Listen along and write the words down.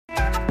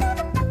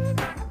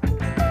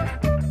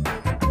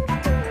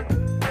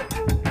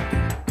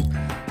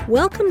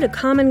Welcome to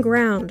Common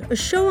Ground, a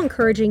show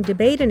encouraging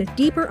debate and a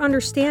deeper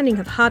understanding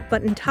of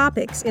hot-button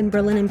topics in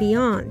Berlin and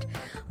beyond.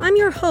 I'm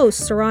your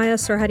host, Soraya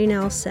Sarhadi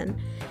Nelson.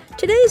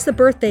 Today is the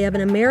birthday of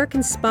an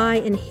American spy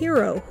and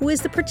hero who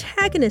is the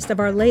protagonist of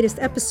our latest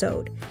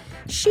episode.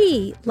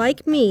 She,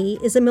 like me,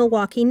 is a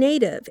Milwaukee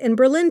native and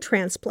Berlin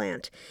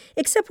transplant.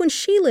 Except when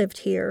she lived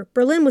here,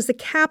 Berlin was the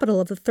capital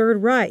of the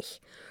Third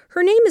Reich.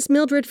 Her name is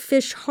Mildred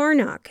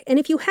Harnack, and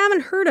if you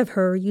haven't heard of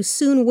her, you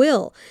soon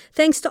will,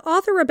 thanks to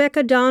author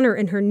Rebecca Donner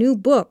in her new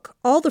book,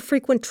 All the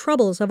Frequent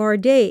Troubles of Our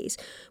Days,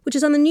 which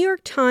is on the New York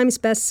Times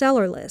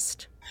bestseller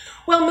list.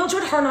 Well,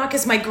 Mildred Harnack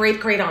is my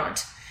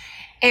great-great-aunt.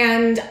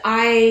 And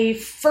I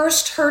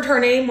first heard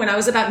her name when I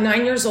was about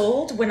 9 years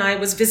old, when I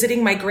was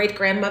visiting my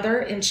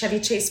great-grandmother in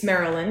Chevy Chase,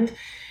 Maryland.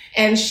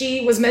 And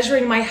she was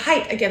measuring my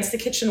height against the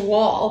kitchen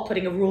wall,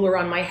 putting a ruler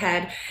on my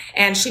head.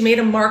 And she made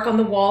a mark on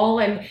the wall.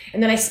 And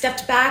then I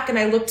stepped back and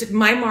I looked at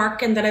my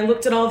mark, and then I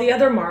looked at all the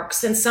other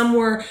marks. And some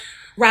were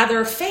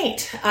rather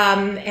faint.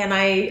 And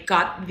I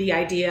got the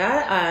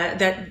idea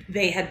that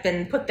they had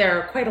been put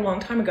there quite a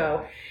long time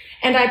ago.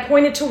 And I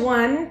pointed to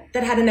one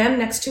that had an M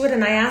next to it,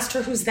 and I asked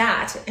her, "Who's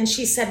that?" And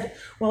she said,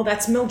 "Well,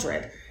 that's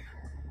Mildred."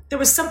 There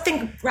was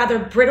something rather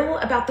brittle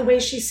about the way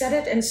she said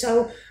it, and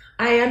so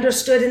I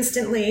understood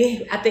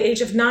instantly at the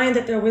age of 9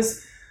 that there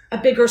was a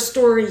bigger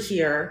story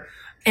here,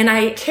 and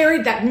I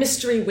carried that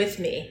mystery with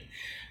me.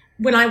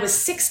 When I was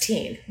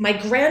 16, my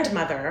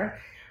grandmother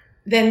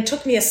then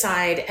took me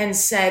aside and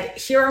said,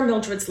 "Here are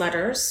Mildred's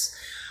letters."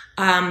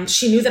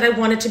 She knew that I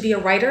wanted to be a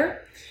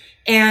writer,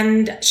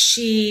 and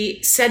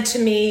she said to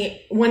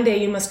me, "One day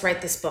you must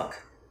write this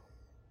book."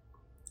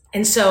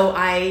 And so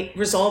I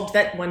resolved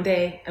that one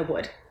day I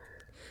would.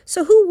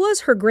 So who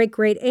was her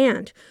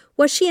great-great-aunt?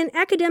 Was she an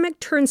academic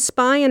turned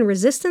spy and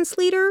resistance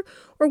leader?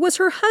 Or was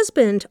her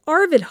husband,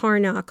 Arvid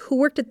Harnack, who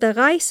worked at the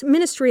Reich's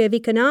Ministry of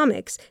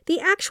Economics, the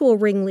actual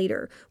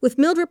ringleader, with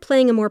Mildred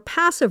playing a more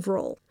passive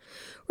role?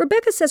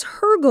 Rebecca says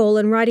her goal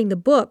in writing the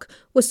book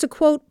was to,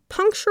 quote,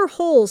 puncture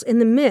holes in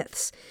the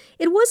myths.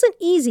 It wasn't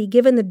easy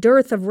given the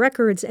dearth of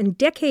records and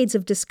decades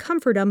of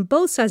discomfort on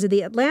both sides of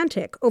the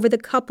Atlantic over the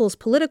couple's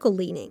political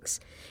leanings.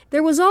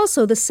 There was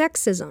also the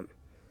sexism.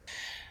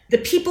 The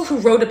people who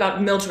wrote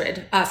about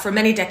Mildred for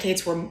many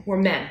decades were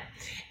men,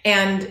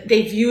 and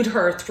they viewed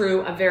her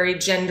through a very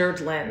gendered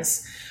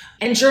lens,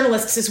 and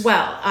journalists as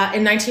well.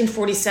 In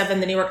 1947,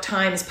 the New York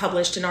Times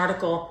published an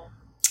article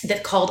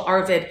that called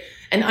Arvid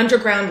an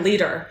underground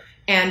leader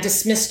and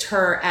dismissed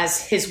her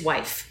as his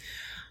wife.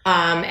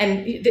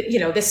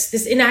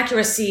 This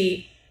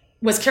inaccuracy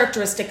was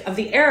characteristic of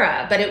the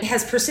era, but it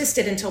has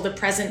persisted until the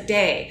present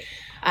day.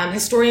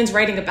 Historians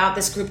writing about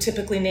this group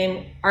typically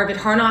name Arvid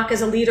Harnack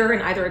as a leader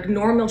and either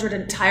ignore Mildred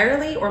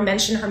entirely or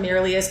mention her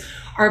merely as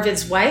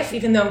Arvid's wife,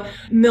 even though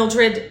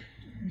Mildred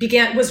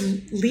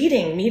was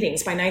leading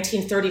meetings by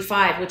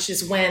 1935, which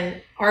is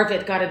when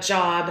Arvid got a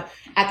job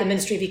at the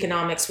Ministry of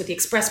Economics with the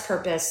express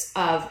purpose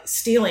of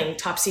stealing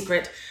top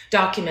secret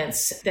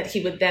documents that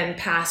he would then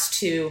pass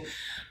to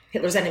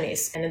Hitler's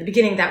enemies. And in the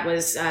beginning, that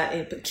was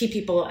key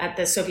people at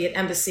the Soviet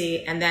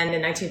embassy. And then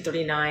in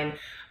 1939,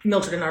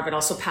 Mildred and Arvid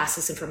also passed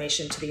this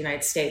information to the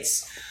United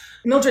States.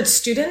 Mildred's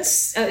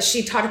students,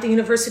 she taught at the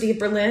University of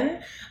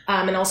Berlin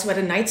and also at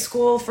a night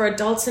school for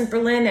adults in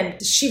Berlin,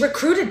 and she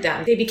recruited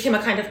them. They became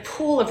a kind of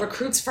pool of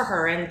recruits for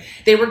her, and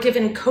they were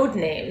given code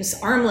names: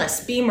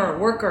 Armless, Beamer,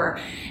 Worker.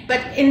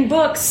 But in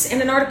books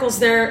and in articles,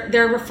 they're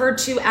referred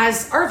to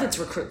as Arvid's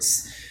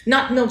recruits,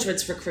 not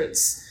Mildred's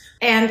recruits.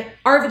 And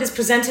Arvid is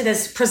presented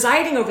as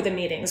presiding over the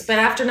meetings, but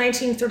after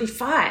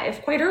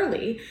 1935, quite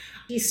early,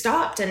 he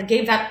stopped and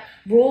gave that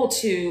role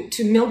to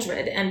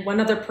Mildred and one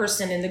other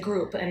person in the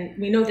group. And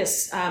we know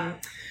this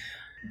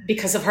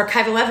because of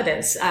archival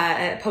evidence,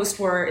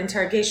 post-war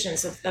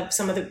interrogations of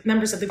some of the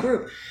members of the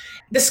group.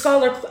 The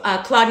scholar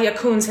Claudia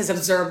Kunz has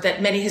observed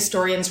that many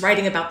historians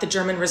writing about the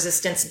German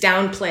resistance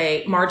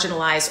downplay,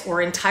 marginalize,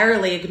 or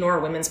entirely ignore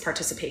women's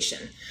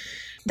participation.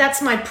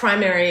 That's my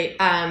primary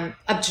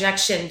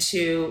objection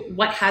to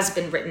what has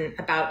been written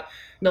about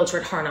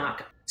Mildred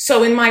Harnack.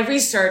 So in my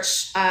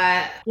research,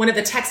 one of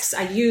the texts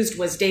I used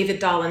was David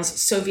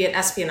Dahlen's Soviet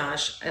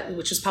Espionage,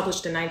 which was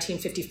published in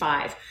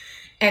 1955.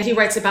 And he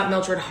writes about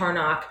Mildred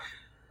Harnack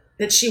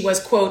that she was,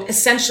 quote,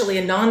 essentially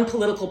a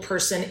non-political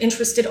person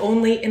interested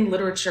only in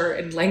literature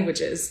and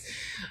languages.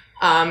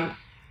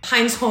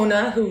 Heinz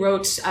Hohne, who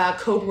wrote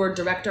Code Word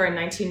Director in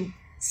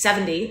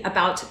 1970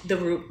 about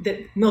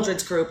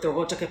Mildred's group, the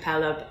Rote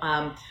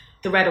Kapelle,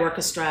 the Red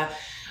Orchestra,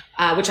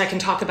 which I can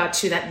talk about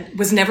too, that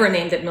was never a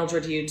name that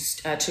Mildred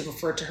used to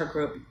refer to her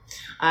group.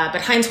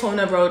 But Heinz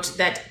Hohne wrote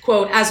that,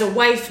 quote, as a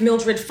wife,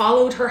 Mildred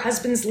followed her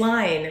husband's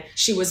line.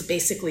 She was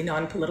basically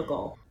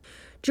non-political.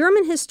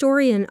 German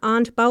historian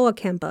Arndt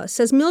Bauerkemper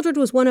says Mildred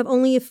was one of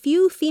only a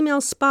few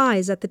female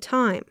spies at the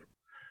time.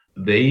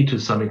 They, to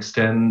some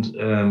extent,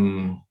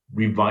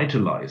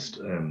 revitalized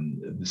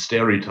the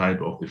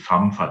stereotype of the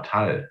femme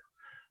fatale.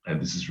 And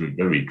this is a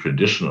very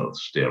traditional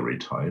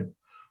stereotype.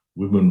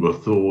 Women were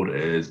thought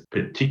as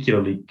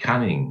particularly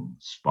cunning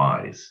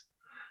spies.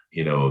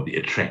 The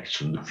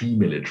attraction, the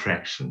female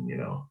attraction,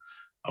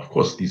 Of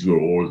course, these were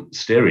all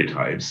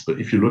stereotypes, but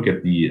if you look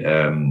at the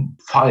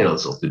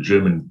files of the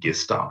German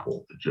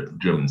Gestapo, the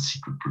German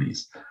secret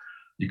police,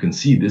 you can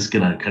see this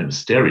kind of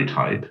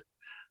stereotype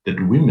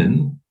that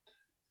women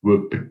were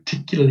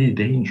particularly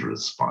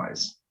dangerous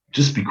spies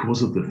just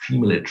because of the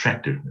female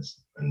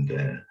attractiveness and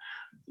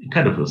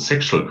kind of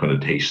sexual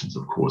connotations,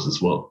 of course,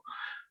 as well.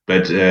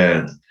 But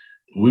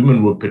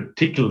women were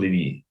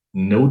particularly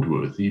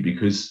noteworthy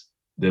because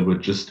there were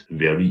just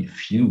very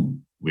few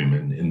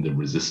women in the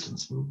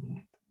resistance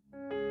movement.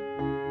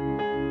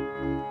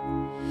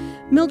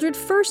 Mildred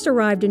first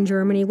arrived in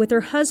Germany with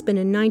her husband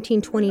in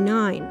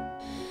 1929.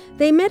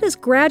 They met as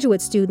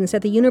graduate students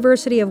at the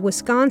University of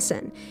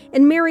Wisconsin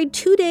and married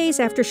 2 days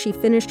after she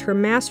finished her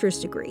master's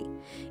degree.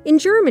 In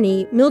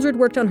Germany, Mildred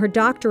worked on her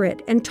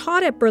doctorate and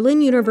taught at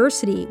Berlin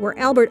University, where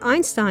Albert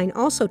Einstein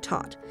also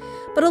taught.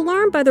 But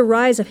alarmed by the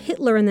rise of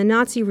Hitler and the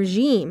Nazi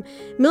regime,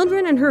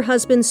 Mildred and her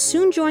husband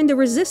soon joined the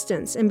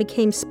resistance and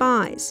became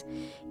spies.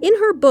 In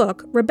her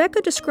book,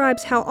 Rebecca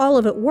describes how all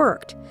of it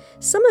worked.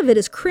 Some of it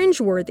is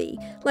cringeworthy,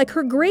 like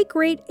her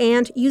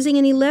great-great-aunt using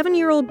an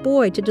 11-year-old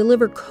boy to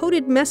deliver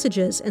coded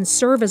messages and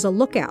serve as a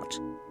lookout.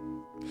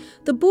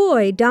 The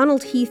boy,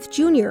 Donald Heath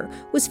Jr.,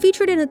 was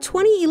featured in a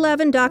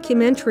 2011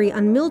 documentary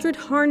on Mildred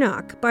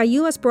Harnack by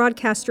U.S.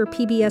 broadcaster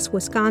PBS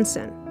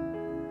Wisconsin.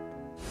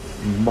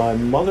 My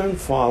mother and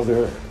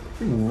father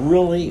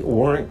really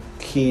weren't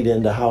keyed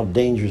into how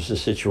dangerous the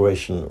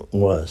situation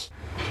was.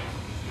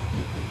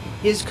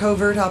 His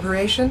covert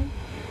operation?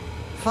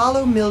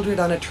 Follow Mildred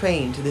on a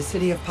train to the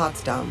city of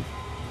Potsdam.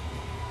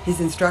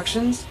 His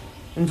instructions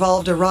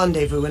involved a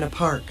rendezvous in a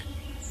park.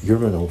 You're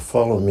going to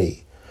follow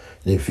me.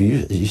 And if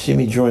you see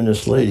me join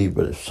this lady,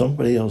 but if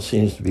somebody else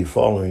seems to be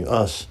following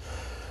us,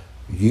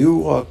 you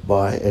walk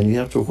by and you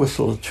have to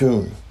whistle a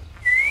tune.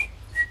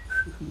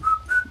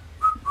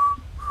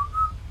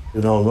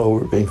 And I'll know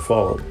we're being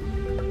followed.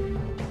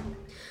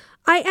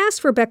 I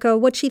asked Rebecca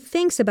what she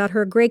thinks about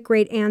her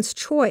great-great-aunt's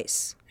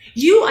choice.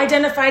 You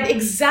identified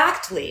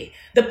exactly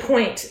the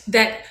point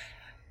that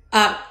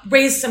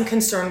raised some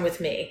concern with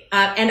me.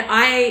 And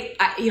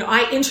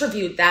I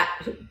interviewed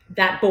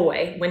that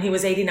boy when he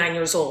was 89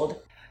 years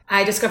old.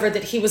 I discovered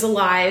that he was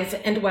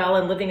alive and well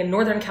and living in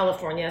Northern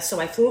California. So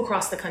I flew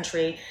across the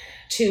country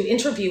to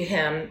interview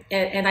him,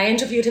 and I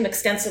interviewed him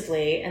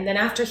extensively. And then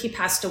after he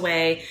passed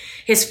away,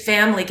 his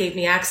family gave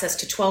me access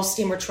to 12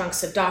 steamer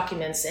trunks of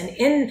documents. And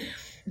in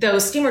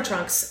those steamer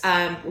trunks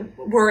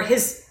were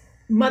his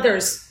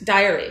mother's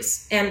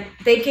diaries. And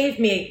they gave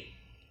me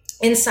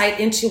insight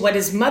into what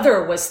his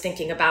mother was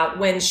thinking about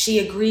when she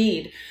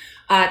agreed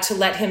to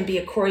let him be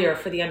a courier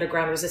for the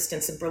underground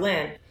resistance in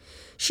Berlin.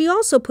 She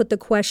also put the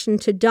question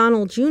to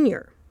Donald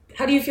Jr.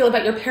 How do you feel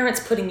about your parents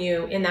putting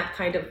you in that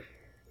kind of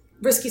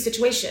risky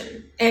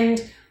situation?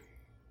 And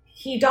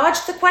he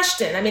dodged the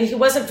question. I mean, he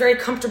wasn't very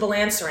comfortable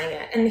answering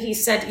it. And he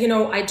said,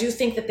 I do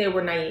think that they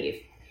were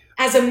naive.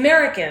 As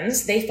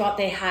Americans, they thought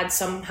they had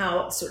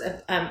somehow sort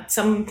of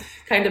some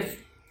kind of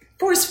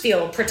force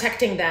field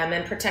protecting them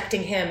and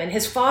protecting him. And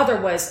his father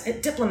was a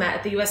diplomat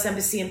at the U.S.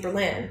 Embassy in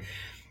Berlin.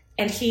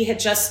 And he had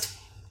just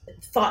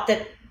thought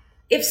that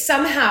if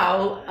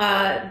somehow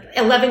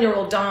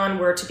 11-year-old Don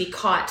were to be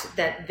caught,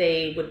 that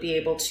they would be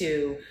able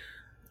to,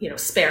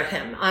 spare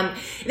him.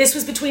 This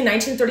was between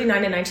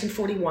 1939 and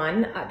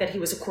 1941 that he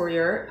was a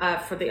courier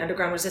for the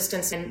underground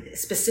resistance, and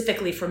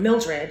specifically for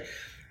Mildred,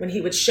 when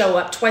he would show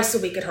up twice a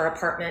week at her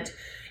apartment,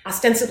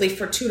 ostensibly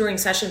for tutoring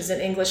sessions in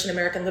English and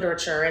American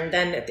literature. And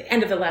then at the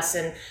end of the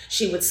lesson,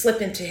 she would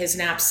slip into his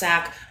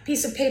knapsack a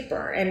piece of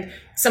paper. And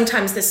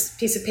sometimes this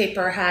piece of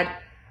paper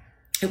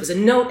it was a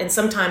note, and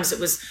sometimes it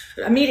was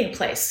a meeting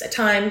place, a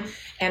time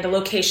and a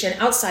location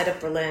outside of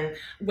Berlin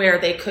where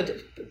they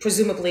could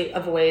presumably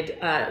avoid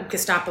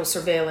Gestapo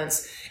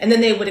surveillance. And then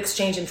they would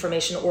exchange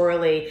information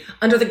orally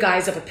under the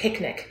guise of a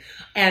picnic,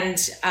 and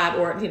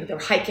or they were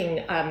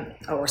hiking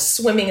or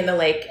swimming in the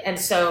lake. And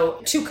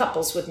so two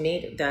couples would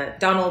meet,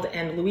 Donald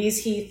and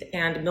Louise Heath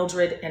and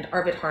Mildred and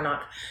Arvid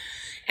Harnack.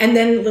 And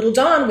then little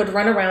Don would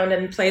run around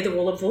and play the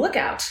role of the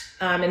lookout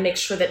and make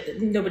sure that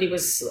nobody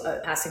was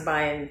passing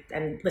by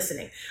and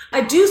listening.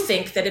 I do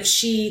think that if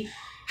she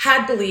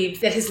had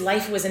believed that his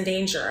life was in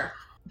danger,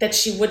 that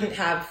she wouldn't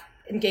have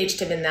engaged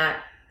him in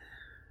that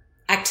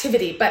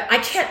activity. But I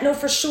can't know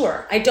for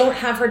sure. I don't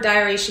have her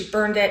diary. She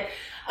burned it.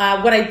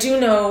 What I do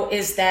know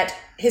is that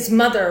his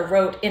mother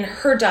wrote in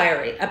her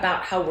diary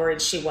about how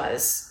worried she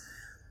was,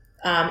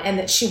 and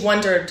that she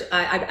wondered,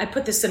 I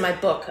put this in my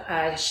book,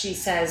 she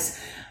says,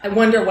 I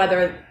wonder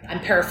whether, I'm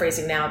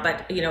paraphrasing now,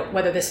 but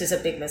whether this is a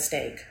big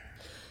mistake.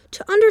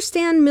 To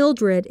understand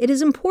Mildred, it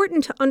is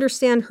important to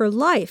understand her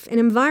life and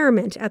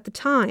environment at the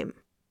time.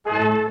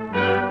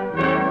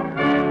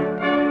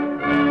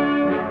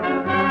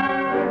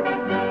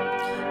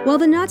 While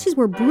the Nazis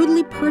were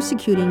brutally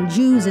persecuting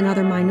Jews and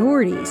other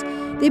minorities,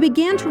 they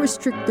began to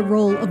restrict the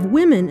role of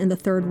women in the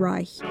Third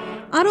Reich.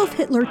 Adolf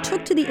Hitler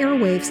took to the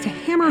airwaves to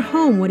hammer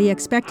home what he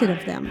expected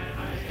of them.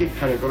 Es gibt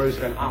keine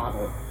größeren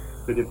Adel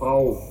für die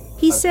Frau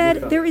He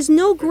said there is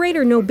no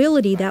greater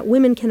nobility that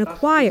women can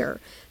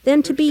acquire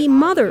than to be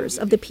mothers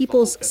of the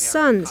people's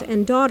sons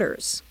and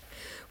daughters.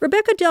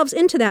 Rebecca delves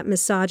into that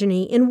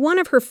misogyny in one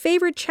of her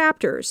favorite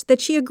chapters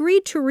that she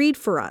agreed to read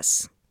for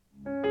us.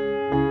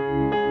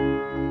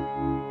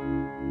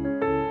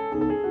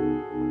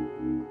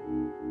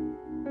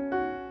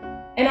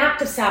 An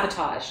act of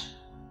sabotage,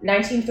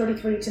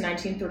 1933 to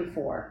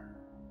 1934.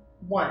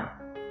 1.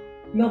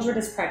 Mildred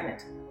is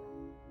pregnant.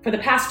 For the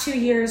past 2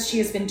 years, she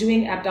has been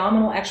doing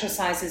abdominal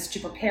exercises to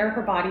prepare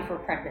her body for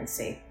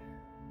pregnancy.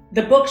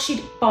 The book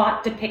she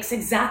bought depicts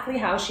exactly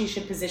how she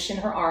should position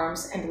her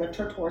arms and lift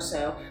her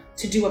torso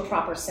to do a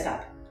proper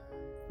sit-up.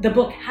 The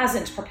book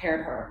hasn't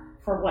prepared her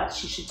for what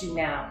she should do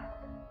now.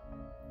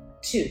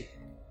 2.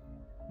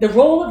 The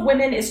role of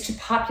women is to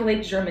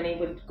populate Germany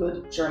with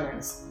good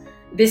Germans.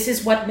 This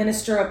is what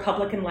Minister of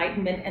Public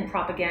Enlightenment and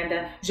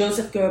Propaganda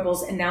Joseph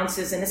Goebbels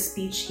announces in a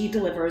speech he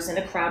delivers in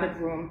a crowded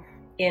room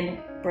in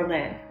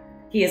Berlin.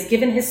 He has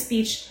given his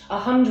speech a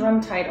humdrum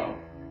title,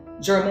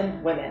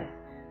 German Women,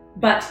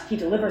 but he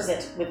delivers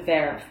it with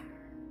verve.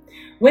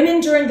 Women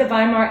during the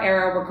Weimar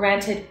era were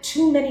granted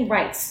too many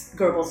rights,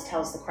 Goebbels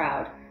tells the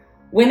crowd.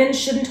 Women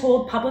shouldn't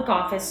hold public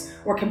office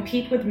or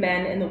compete with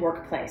men in the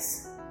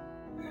workplace.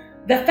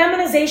 The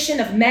feminization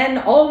of men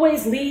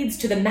always leads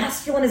to the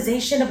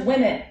masculinization of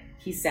women,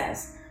 he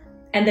says,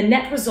 and the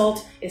net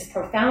result is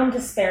profound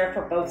despair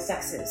for both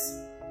sexes.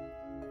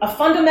 A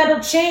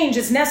fundamental change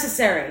is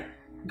necessary,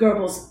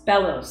 Goebbels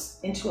bellows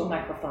into a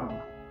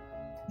microphone.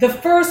 The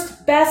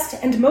first, best,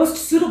 and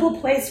most suitable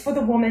place for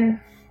the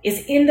woman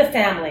is in the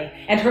family,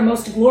 and her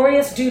most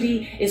glorious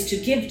duty is to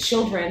give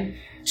children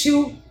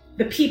to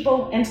the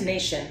people and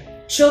nation,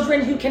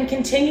 children who can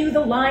continue the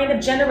line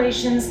of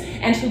generations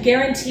and who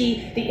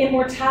guarantee the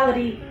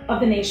immortality of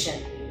the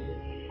nation.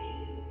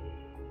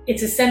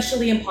 It's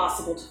essentially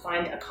impossible to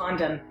find a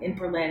condom in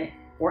Berlin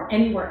or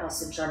anywhere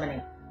else in Germany.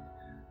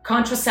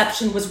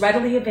 Contraception was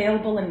readily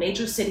available in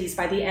major cities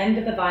by the end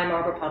of the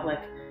Weimar Republic.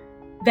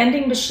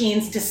 Vending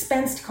machines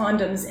dispensed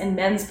condoms in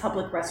men's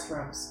public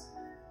restrooms.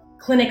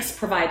 Clinics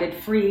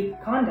provided free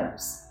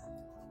condoms.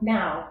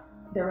 Now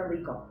they're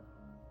illegal.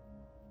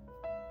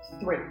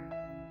 3.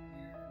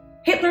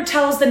 Hitler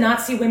tells the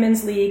Nazi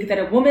Women's League that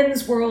a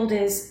woman's world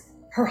is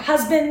her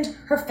husband,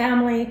 her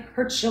family,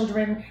 her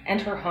children,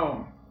 and her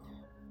home.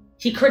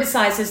 He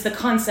criticizes the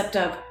concept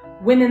of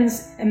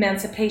women's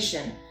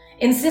emancipation,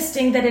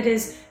 insisting that it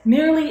is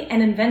merely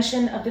an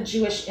invention of the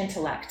Jewish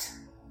intellect.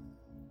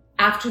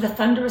 After the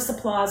thunderous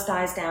applause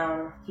dies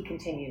down, he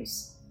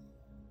continues,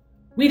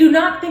 "We do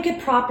not think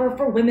it proper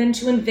for women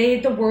to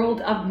invade the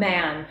world of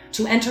man,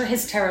 to enter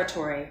his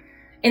territory.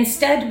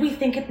 Instead, we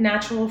think it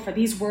natural for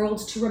these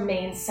worlds to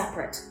remain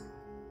separate.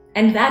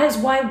 And that is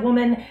why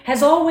woman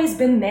has always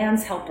been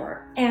man's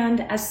helper,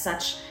 and as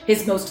such,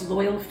 his most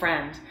loyal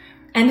friend.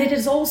 And it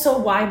is also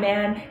why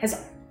man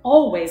has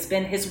always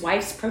been his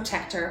wife's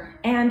protector,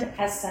 and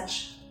as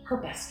such, her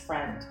best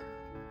friend."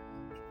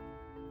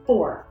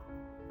 4.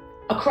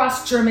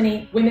 Across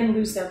Germany, women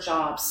lose their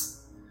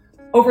jobs.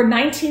 Over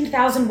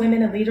 19,000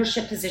 women in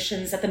leadership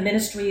positions at the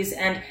ministries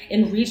and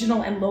in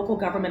regional and local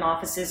government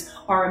offices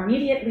are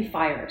immediately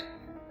fired.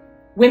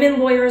 Women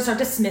lawyers are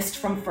dismissed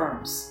from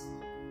firms.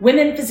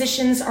 Women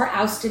physicians are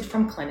ousted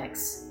from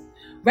clinics.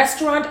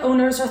 Restaurant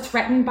owners are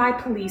threatened by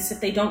police if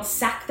they don't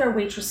sack their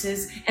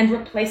waitresses and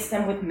replace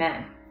them with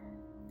men.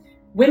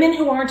 Women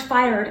who aren't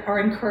fired are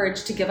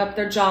encouraged to give up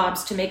their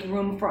jobs to make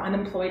room for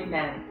unemployed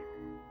men.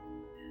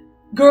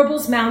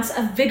 Goebbels mounts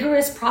a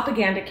vigorous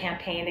propaganda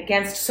campaign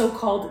against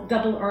so-called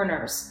double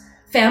earners,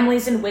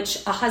 families in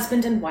which a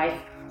husband and wife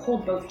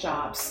hold both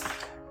jobs.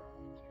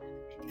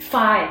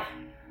 5.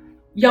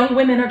 Young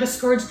women are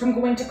discouraged from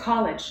going to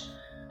college.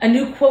 A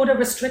new quota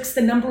restricts the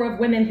number of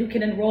women who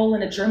can enroll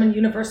in a German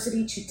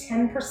university to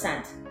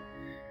 10%.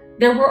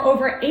 There were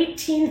over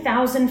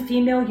 18,000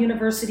 female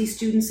university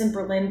students in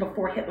Berlin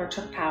before Hitler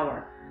took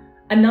power,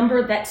 a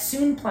number that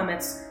soon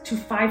plummets to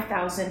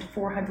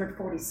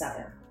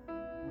 5,447.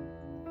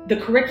 The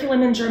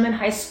curriculum in German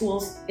high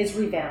schools is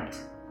revamped.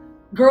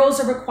 Girls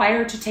are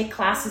required to take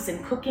classes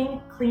in cooking,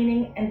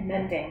 cleaning, and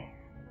mending.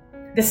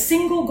 The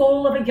single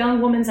goal of a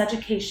young woman's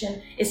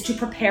education is to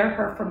prepare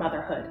her for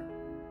motherhood.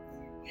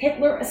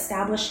 Hitler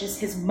establishes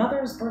his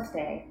mother's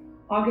birthday,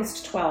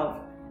 August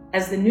 12,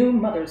 as the new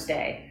Mother's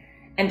Day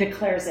and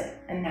declares it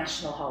a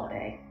national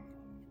holiday.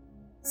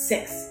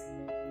 6.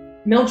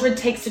 Mildred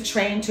takes a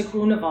train to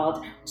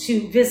Grunewald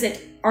to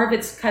visit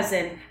Arvid's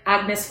cousin,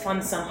 Agnes von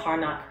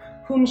Harnack,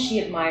 whom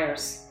she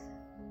admires.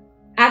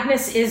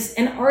 Agnes is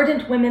an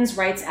ardent women's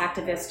rights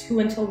activist who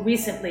until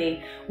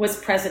recently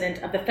was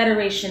president of the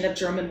Federation of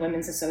German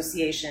Women's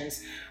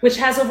Associations, which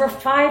has over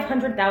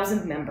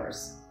 500,000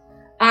 members.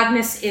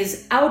 Agnes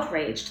is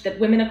outraged that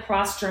women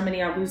across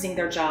Germany are losing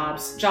their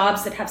jobs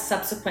that have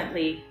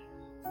subsequently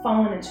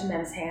fallen into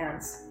men's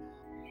hands.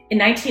 In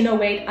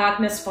 1908,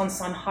 Agnes von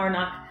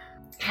Harnack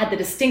had the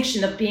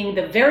distinction of being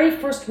the very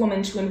first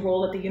woman to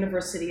enroll at the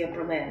University of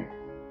Berlin.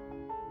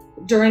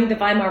 During the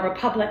Weimar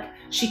Republic,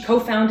 she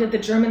co-founded the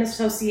German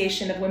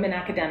Association of Women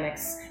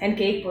Academics and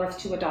gave birth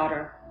to a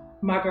daughter,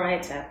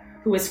 Margarete,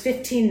 who is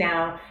 15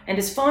 now and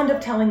is fond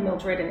of telling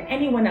Mildred and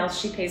anyone else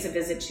she pays a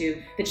visit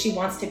to that she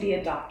wants to be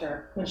a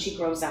doctor when she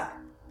grows up.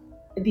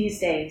 These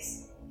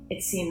days,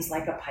 it seems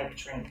like a pipe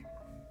dream.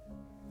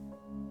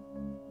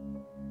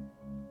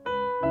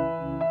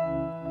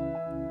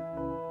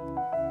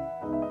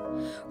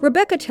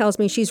 Rebecca tells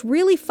me she's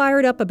really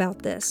fired up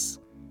about this.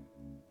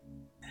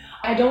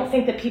 I don't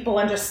think that people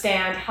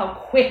understand how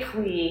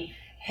quickly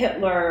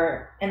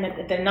Hitler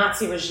and the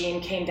Nazi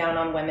regime came down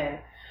on women.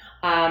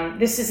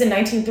 This is in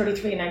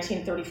 1933 and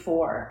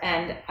 1934.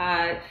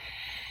 And,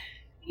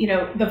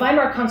 the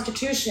Weimar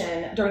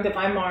Constitution during the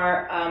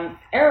Weimar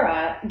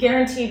era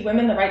guaranteed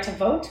women the right to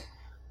vote,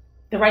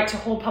 the right to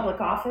hold public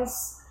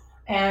office,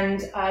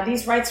 and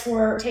these rights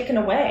were taken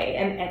away,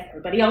 and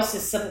everybody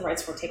else's civil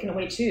rights were taken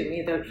away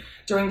too.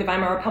 During the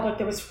Weimar Republic,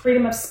 there was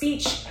freedom of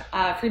speech,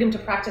 freedom to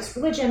practice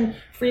religion,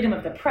 freedom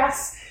of the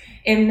press.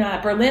 In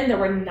Berlin, there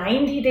were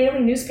 90 daily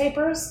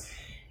newspapers,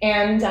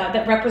 and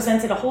that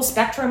represented a whole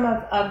spectrum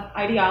of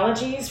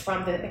ideologies,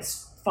 from the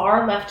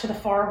far left to the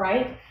far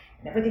right,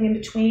 and everything in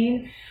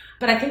between.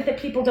 But I think that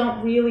people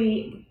don't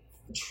really,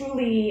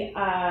 truly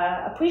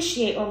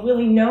appreciate or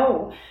really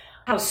know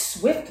how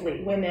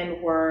swiftly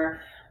women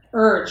were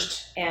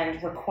urged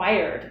and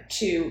required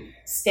to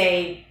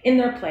stay in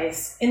their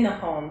place, in the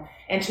home,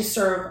 and to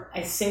serve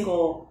a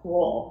single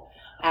role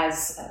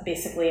as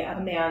basically a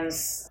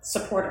man's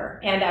supporter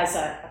and as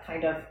a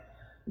kind of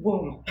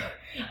womb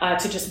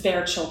to just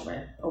bear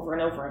children over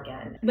and over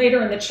again.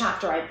 Later in the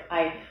chapter,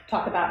 I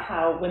talk about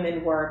how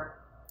women were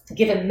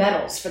given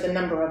medals for the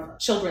number of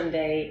children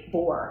they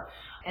bore,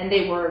 and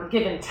they were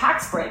given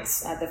tax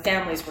breaks. The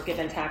families were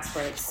given tax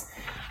breaks.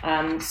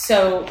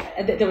 So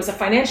there was a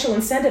financial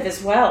incentive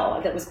as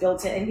well that was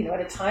built in,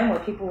 at a time where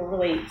people were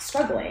really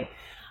struggling.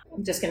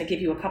 I'm just going to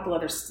give you a couple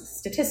other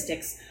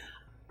statistics.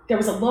 There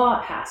was a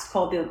law passed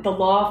called the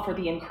Law for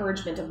the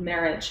Encouragement of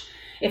Marriage.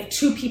 If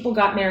two people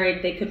got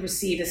married, they could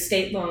receive a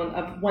state loan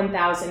of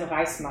 1,000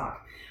 Reichsmark,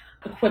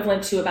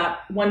 equivalent to about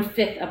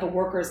 1/5 of a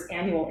worker's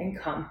annual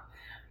income,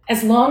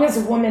 as long as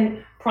a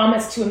woman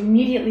promised to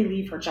immediately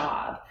leave her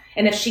job.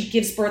 And if she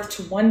gives birth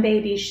to one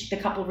baby, the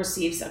couple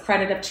receives a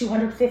credit of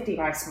 250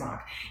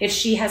 Reichsmark. If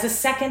she has a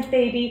second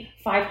baby,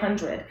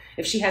 500.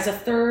 If she has a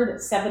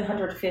third,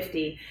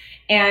 750.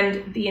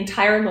 And the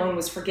entire loan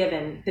was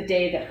forgiven the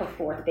day that her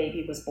fourth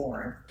baby was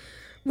born.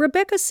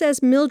 Rebecca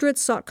says Mildred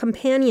sought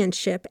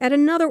companionship at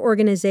another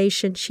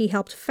organization she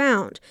helped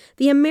found,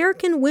 the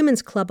American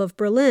Women's Club of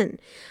Berlin.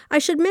 I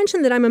should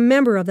mention that I'm a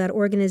member of that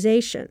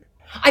organization.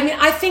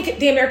 I think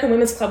the American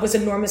Women's Club was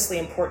enormously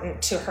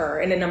important to her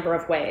in a number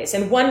of ways.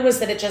 And one was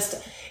that it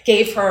just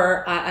gave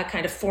her a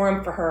kind of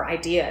forum for her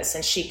ideas,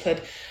 and she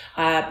could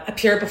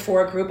appear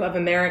before a group of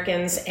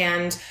Americans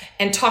and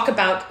talk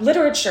about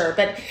literature.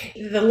 But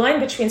the line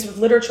between sort of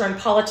literature and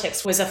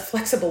politics was a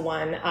flexible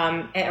one,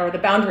 or the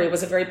boundary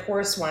was a very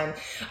porous one.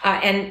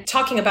 And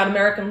talking about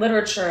American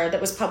literature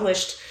that was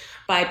published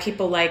by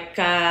people like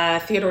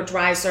Theodore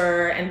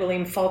Dreiser and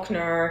William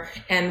Faulkner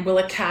and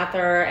Willa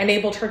Cather,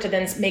 enabled her to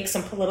then make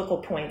some political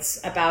points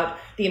about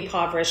the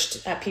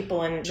impoverished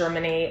people in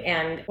Germany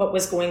and what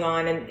was going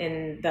on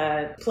in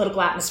the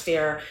political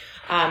atmosphere.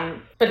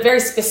 But very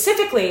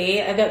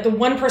specifically, the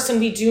one person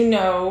we do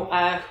know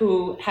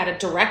who had a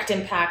direct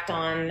impact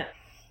on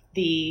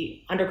the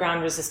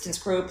underground resistance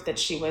group that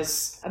she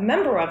was a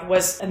member of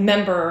was a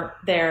member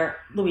there,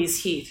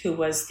 Louise Heath, who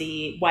was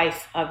the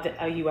wife of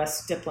a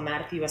U.S.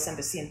 diplomat at the U.S.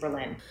 Embassy in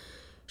Berlin.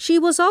 She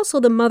was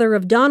also the mother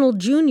of Donald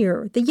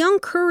Jr., the young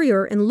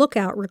courier and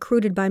lookout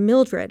recruited by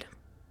Mildred.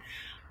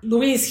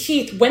 Louise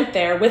Heath went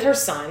there with her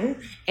son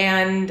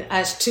and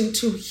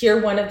to hear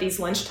one of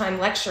these lunchtime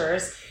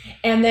lectures.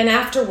 And then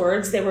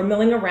afterwards, they were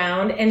milling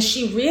around, and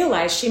she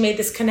realized, she made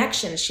this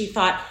connection. She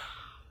thought,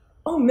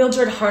 oh,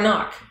 Mildred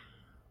Harnack.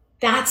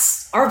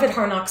 That's Arvid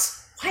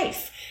Harnack's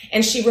wife.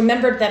 And she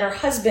remembered that her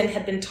husband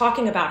had been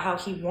talking about how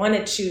he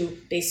wanted to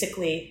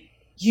basically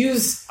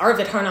use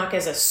Arvid Harnack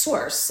as a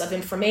source of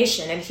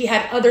information. And he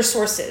had other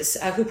sources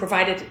who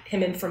provided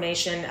him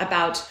information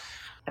about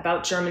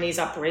Germany's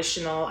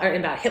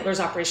about Hitler's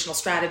operational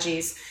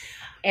strategies.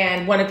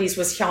 And one of these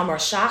was Hjalmar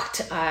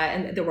Schacht.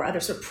 And there were other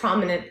sort of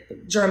prominent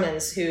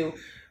Germans who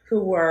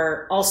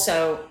were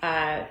also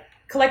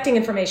collecting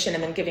information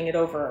and then giving it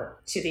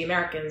over to the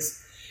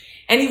Americans.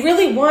 And he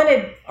really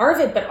wanted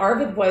Arvid, but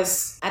Arvid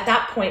was at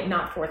that point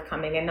not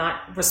forthcoming and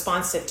not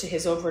responsive to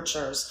his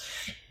overtures.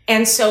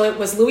 And so it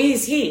was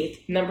Louise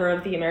Heath, member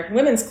of the American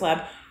Women's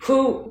Club,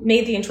 who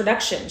made the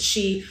introduction.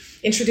 She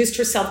introduced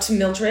herself to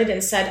Mildred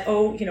and said,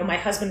 oh, my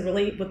husband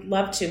really would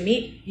love to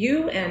meet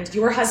you and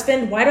your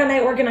husband. Why don't I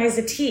organize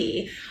a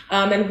tea?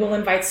 And we'll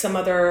invite some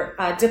other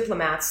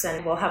diplomats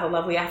and we'll have a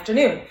lovely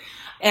afternoon.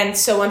 And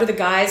so under the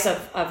guise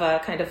of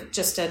a kind of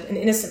just an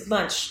innocent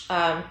lunch,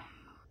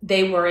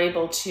 they were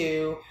able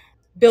to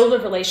build a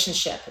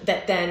relationship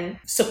that then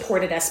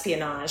supported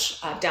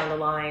espionage down the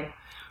line.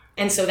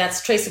 And so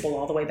that's traceable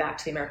all the way back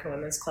to the American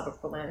Women's Club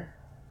of Berlin.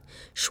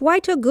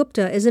 Shweta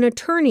Gupta is an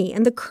attorney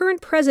and the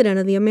current president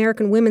of the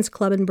American Women's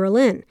Club in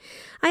Berlin.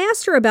 I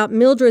asked her about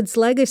Mildred's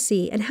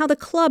legacy and how the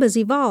club has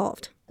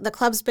evolved. The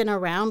club's been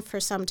around for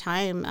some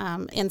time,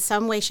 in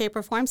some way, shape,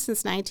 or form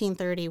since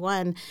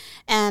 1931.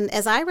 And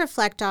as I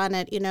reflect on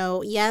it,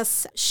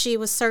 yes, she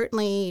was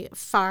certainly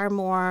far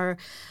more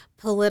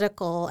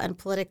political and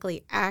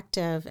politically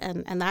active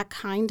and that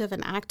kind of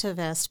an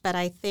activist. But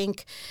I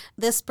think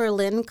this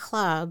Berlin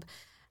club,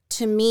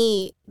 to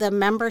me, the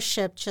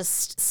membership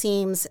just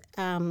seems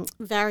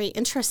very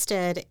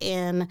interested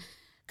in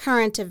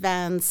current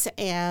events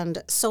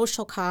and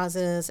social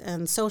causes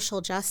and social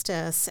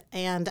justice.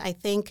 And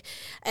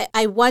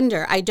I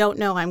wonder, I don't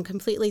know, I'm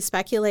completely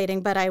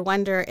speculating, but I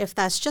wonder if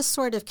that's just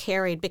sort of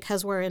carried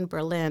because we're in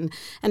Berlin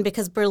and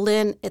because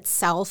Berlin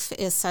itself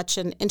is such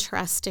an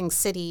interesting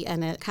city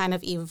and it kind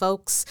of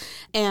evokes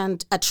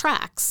and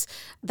attracts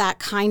that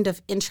kind of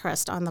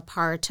interest on the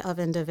part of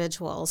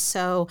individuals.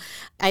 So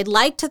I'd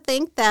like to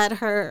think that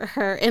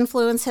her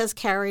influence has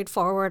carried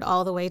forward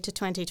all the way to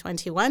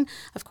 2021.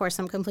 Of course,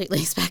 I'm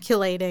completely speculating,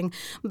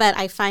 but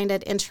I find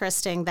it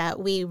interesting that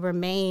we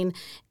remain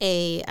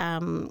a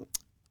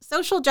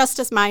social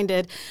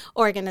justice-minded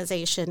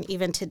organization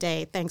even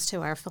today, thanks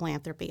to our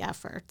philanthropy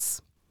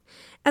efforts.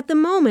 At the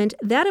moment,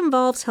 that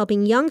involves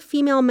helping young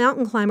female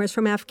mountain climbers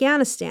from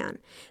Afghanistan.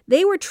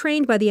 They were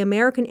trained by the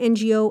American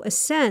NGO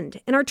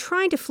Ascend and are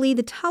trying to flee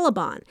the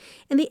Taliban,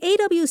 and the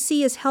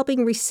AWC is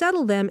helping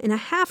resettle them in a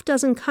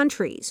half-dozen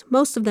countries,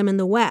 most of them in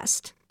the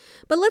West.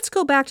 But let's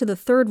go back to the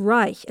Third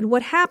Reich and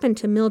what happened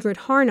to Mildred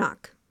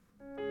Harnack.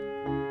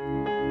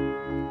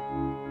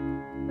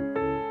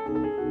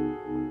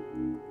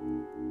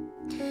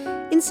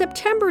 In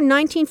September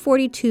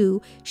 1942,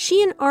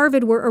 she and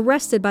Arvid were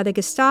arrested by the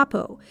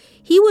Gestapo.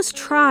 He was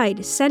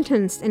tried,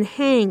 sentenced, and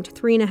hanged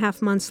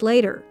 3.5 months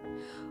later.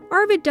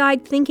 Arvid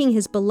died thinking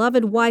his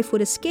beloved wife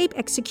would escape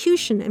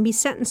execution and be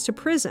sentenced to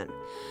prison,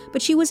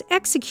 but she was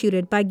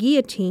executed by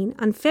guillotine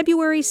on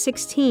February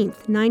 16,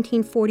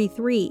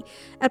 1943,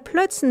 at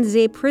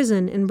Plötzensee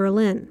prison in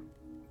Berlin.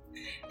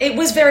 It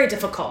was very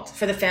difficult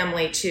for the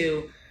family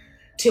to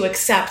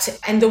accept,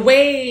 and the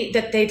way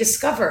that they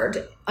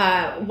discovered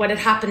what had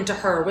happened to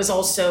her was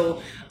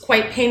also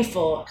quite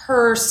painful.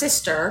 Her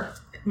sister,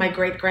 my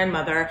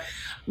great-grandmother,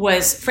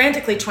 was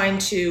frantically trying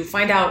to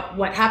find out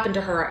what happened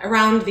to her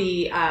around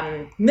the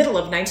middle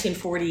of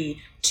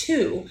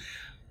 1942,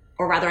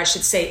 or rather I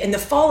should say in the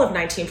fall of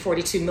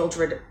 1942,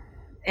 Mildred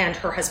and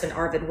her husband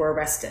Arvid were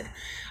arrested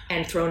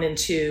and thrown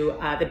into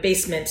the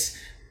basement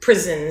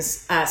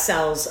prisons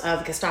cells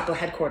of Gestapo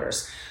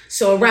headquarters.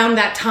 So around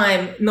that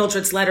time,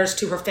 Mildred's letters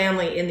to her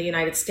family in the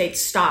United States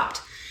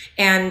stopped.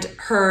 And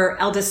her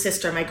eldest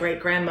sister, my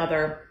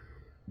great-grandmother,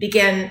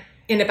 began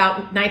in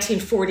about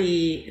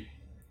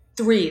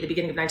 1943, the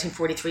beginning of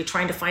 1943,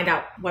 trying to find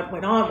out what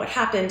went on, what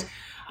happened.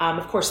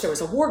 Of course, there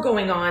was a war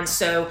going on,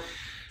 so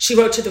she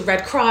wrote to the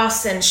Red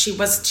Cross, and she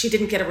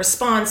didn't get a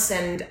response,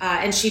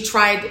 and she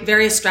tried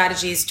various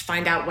strategies to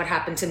find out what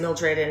happened to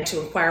Mildred and to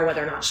inquire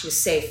whether or not she was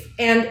safe.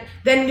 And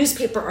then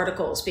newspaper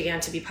articles began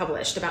to be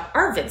published about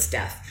Arvid's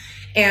death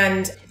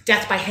and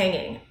death by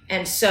hanging.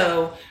 And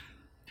so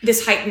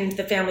this heightened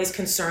the family's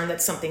concern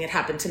that something had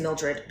happened to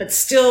Mildred, but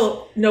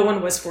still no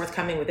one was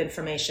forthcoming with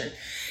information.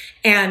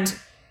 And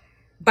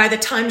by the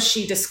time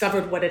she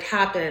discovered what had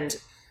happened,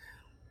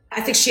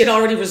 I think she had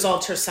already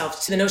resolved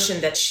herself to the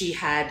notion that she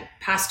had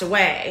passed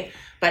away,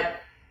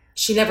 but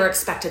she never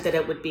expected that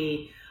it would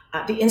be,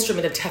 the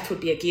instrument of death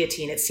would be a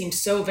guillotine. It seemed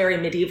so very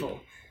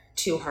medieval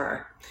to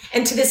her.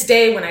 And to this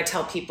day, when I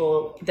tell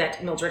people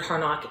that Mildred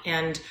Harnack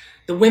and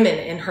the women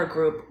in her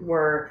group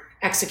were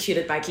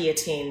executed by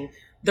guillotine,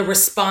 the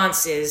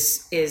response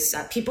is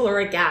people are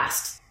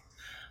aghast.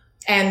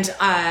 And,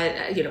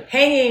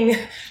 hanging,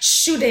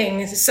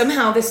 shooting,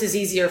 somehow this is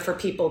easier for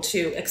people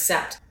to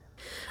accept.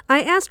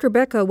 I asked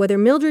Rebecca whether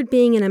Mildred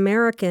being an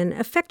American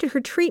affected her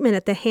treatment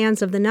at the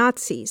hands of the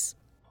Nazis.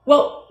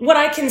 Well, what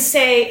I can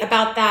say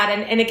about that,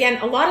 and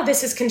again, a lot of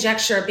this is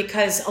conjecture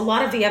because a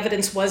lot of the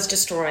evidence was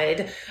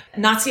destroyed.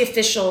 Nazi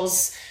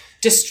officials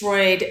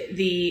destroyed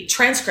the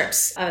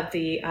transcripts of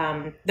the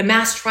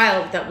mass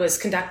trial that was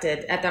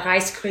conducted at the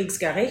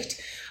Reichskriegsgericht.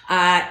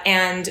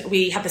 And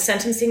we have the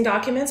sentencing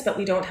documents, but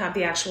we don't have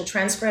the actual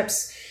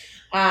transcripts.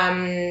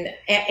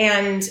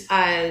 Mildred's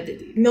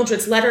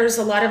letters,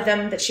 a lot of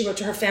them that she wrote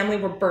to her family,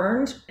 were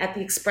burned at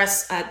the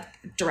express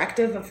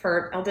directive of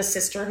her eldest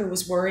sister, who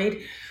was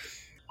worried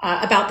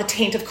about the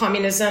taint of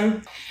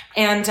communism.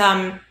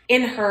 And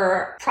in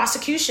her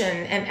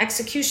prosecution and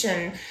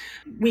execution,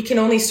 we can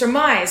only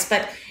surmise,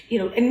 but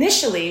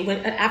initially,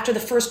 after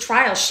the first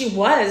trial, she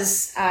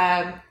was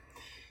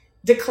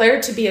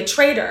declared to be a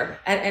traitor,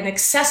 an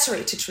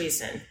accessory to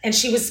treason, and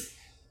she was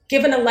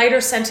given a lighter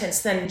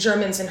sentence than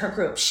Germans in her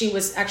group.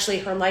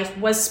 Her life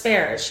was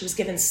spared. She was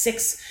given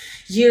 6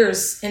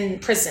 years in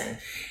prison.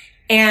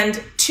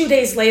 And 2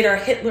 days later,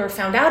 Hitler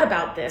found out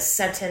about this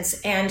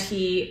sentence and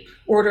he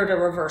ordered a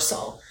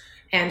reversal.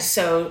 And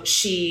so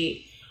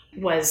she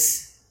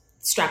was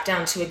strapped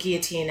down to a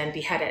guillotine and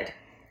beheaded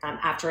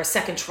after a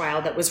second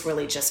trial that was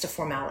really just a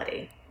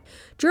formality.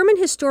 German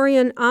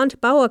historian Arndt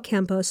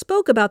Bauerkempe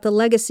spoke about the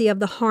legacy of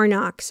the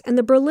Harnacks and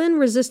the Berlin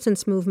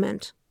resistance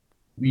movement.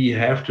 We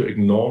have to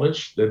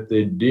acknowledge that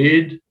they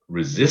did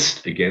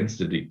resist against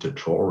the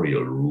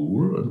dictatorial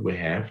rule, and we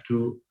have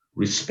to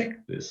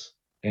respect this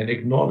and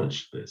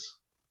acknowledge this,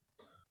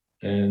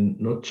 and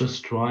not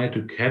just try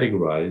to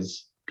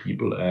categorize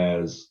people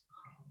as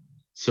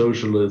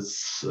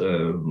socialists,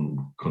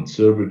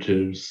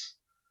 conservatives,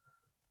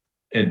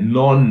 and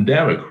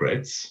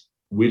non-democrats,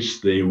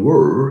 which they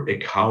were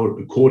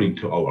according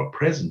to our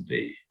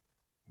present-day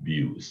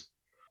views,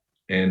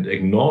 and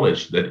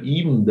acknowledge that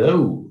even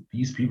though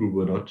these people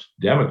were not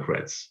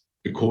Democrats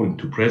according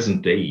to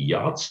present-day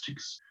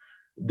yardsticks,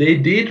 they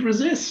did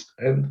resist,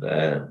 and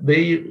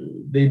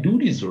they do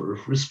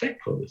deserve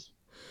respect for this.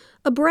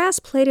 A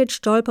brass-plated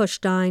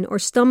Stolperstein, or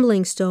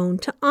stumbling stone,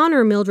 to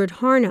honor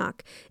Mildred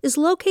Harnack is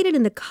located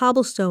in the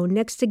cobblestone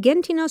next to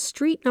Gentiana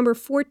Street number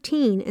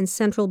 14 in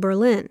central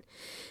Berlin.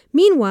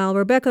 Meanwhile,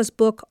 Rebecca's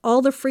book,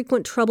 All the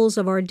Frequent Troubles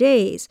of Our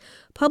Days,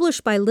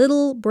 published by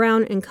Little,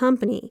 Brown &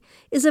 Company,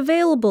 is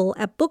available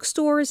at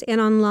bookstores and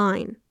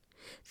online.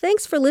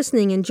 Thanks for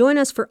listening, and join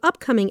us for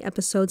upcoming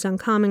episodes on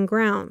Common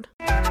Ground.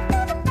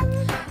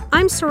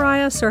 I'm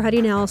Soraya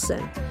Sarhadi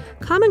Nelson.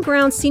 Common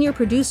Ground senior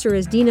producer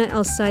is Dina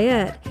El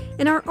Sayed,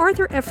 and our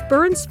Arthur F.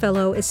 Burns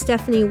Fellow is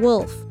Stephanie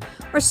Wolf.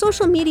 Our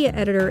social media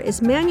editor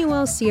is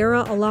Manuel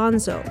Sierra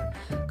Alonso.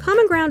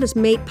 Common Ground is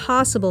made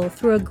possible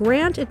through a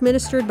grant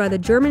administered by the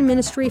German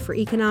Ministry for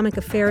Economic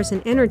Affairs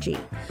and Energy.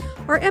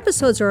 Our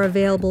episodes are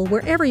available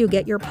wherever you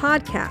get your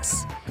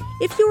podcasts.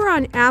 If you are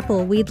on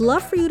Apple, we'd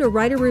love for you to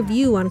write a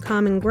review on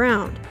Common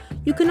Ground.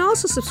 You can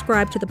also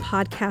subscribe to the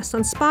podcast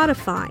on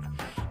Spotify.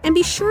 And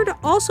be sure to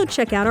also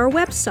check out our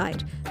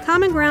website,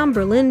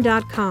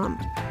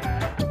 commongroundberlin.com.